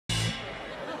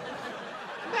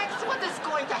what is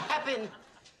going to happen?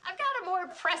 I've got a more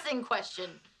pressing question.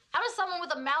 How does someone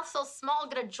with a mouth so small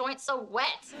get a joint so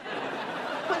wet?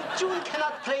 When June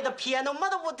cannot play the piano,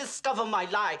 Mother will discover my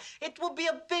lie. It will be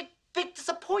a big, big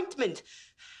disappointment.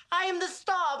 I am the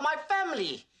star of my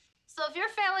family. So if your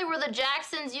family were the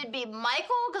Jacksons, you'd be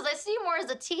Michael? Because I see you more as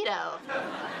a Tito.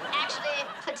 Actually,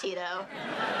 Petito.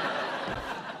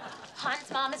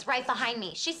 Han's mom is right behind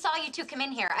me. She saw you two come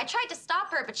in here. I tried to stop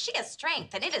her, but she has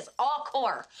strength, and it is all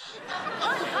core.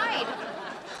 Han, hide.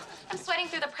 I'm sweating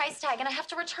through the price tag, and I have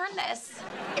to return this.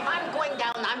 If I'm going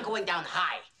down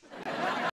high.